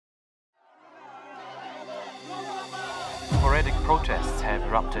Sporadic protests have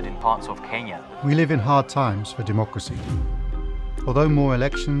erupted in parts of Kenya. We live in hard times for democracy. Although more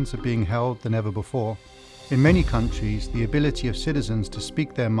elections are being held than ever before, in many countries the ability of citizens to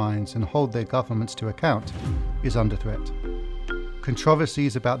speak their minds and hold their governments to account is under threat.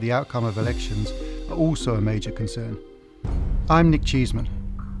 Controversies about the outcome of elections are also a major concern. I'm Nic Cheeseman,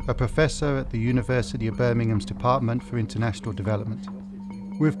 a professor at the University of Birmingham's Department for International Development.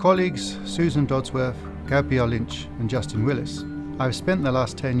 With colleagues Susan Dodsworth, Gabrielle Lynch and Justin Willis, I've spent the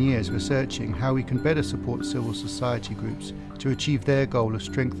last 10 years researching how we can better support civil society groups to achieve their goal of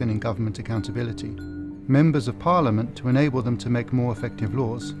strengthening government accountability, members of parliament to enable them to make more effective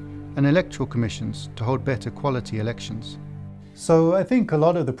laws, and electoral commissions to hold better quality elections. So I think a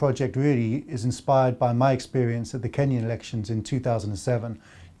lot of the project really is inspired by my experience at the Kenyan elections in 2007.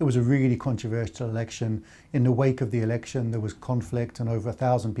 It was a really controversial election. In the wake of the election, there was conflict and over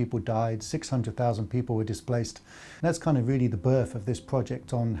 1,000 people died, 600,000 people were displaced. And that's kind of really the birth of this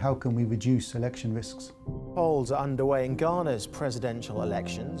project on how can we reduce election risks. Polls are underway in Ghana's presidential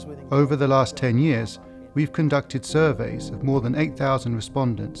elections. Over the last 10 years, we've conducted surveys of more than 8,000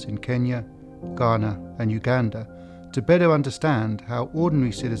 respondents in Kenya, Ghana and Uganda to better understand how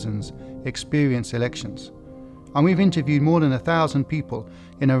ordinary citizens experience elections. And we've interviewed more than 1,000 people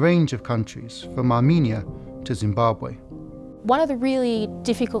in a range of countries, from Armenia to Zimbabwe. One of the really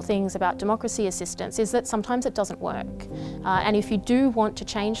difficult things about democracy assistance is that sometimes it doesn't work. And if you do want to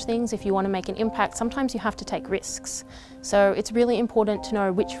change things, if you want to make an impact, sometimes you have to take risks. So it's really important to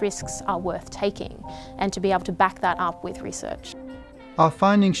know which risks are worth taking and to be able to back that up with research. Our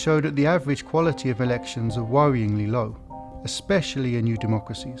findings showed that the average quality of elections are worryingly low, especially in new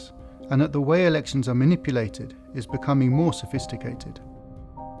democracies, and that the way elections are manipulated is becoming more sophisticated.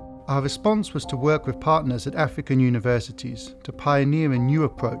 Our response was to work with partners at African universities to pioneer a new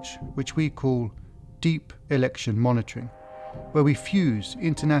approach which we call deep election monitoring, where we fuse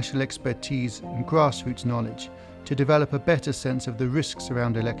international expertise and grassroots knowledge to develop a better sense of the risks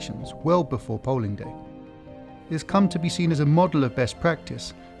around elections well before polling day. It has come to be seen as a model of best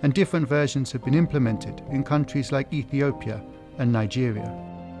practice, and different versions have been implemented in countries like Ethiopia and Nigeria.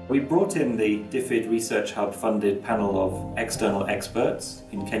 We brought in the DFID Research Hub funded panel of external experts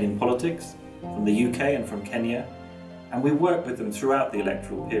in Kenyan politics from the UK and from Kenya, and we worked with them throughout the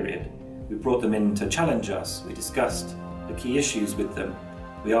electoral period. We brought them in to challenge us, we discussed the key issues with them.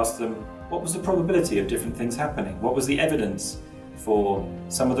 We asked them what was the probability of different things happening, what was the evidence for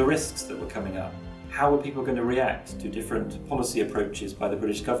some of the risks that were coming up, how were people going to react to different policy approaches by the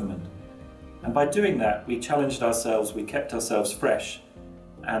British government. And by doing that, we challenged ourselves, we kept ourselves fresh,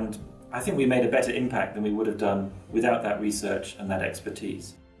 and I think we made a better impact than we would have done without that research and that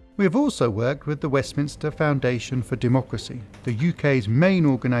expertise. We have also worked with the Westminster Foundation for Democracy, the UK's main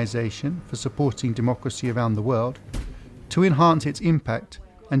organisation for supporting democracy around the world, to enhance its impact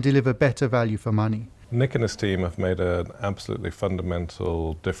and deliver better value for money. Nic and his team have made an absolutely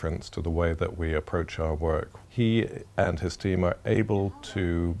fundamental difference to the way that we approach our work. He and his team are able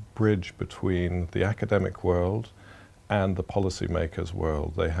to bridge between the academic world and the policymakers'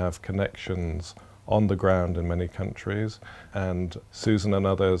 world. They have connections on the ground in many countries, and Susan and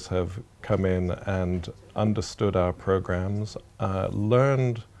others have come in and understood our programs,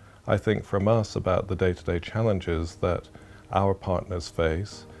 learned, I think, from us about the day-to-day challenges that our partners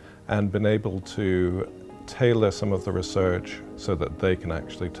face, and been able to tailor some of the research so that they can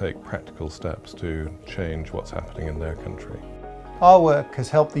actually take practical steps to change what's happening in their country. Our work has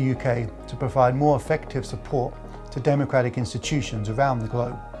helped the UK to provide more effective support to democratic institutions around the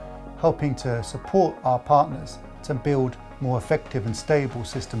globe, helping to support our partners to build more effective and stable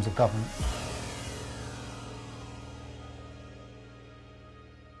systems of government.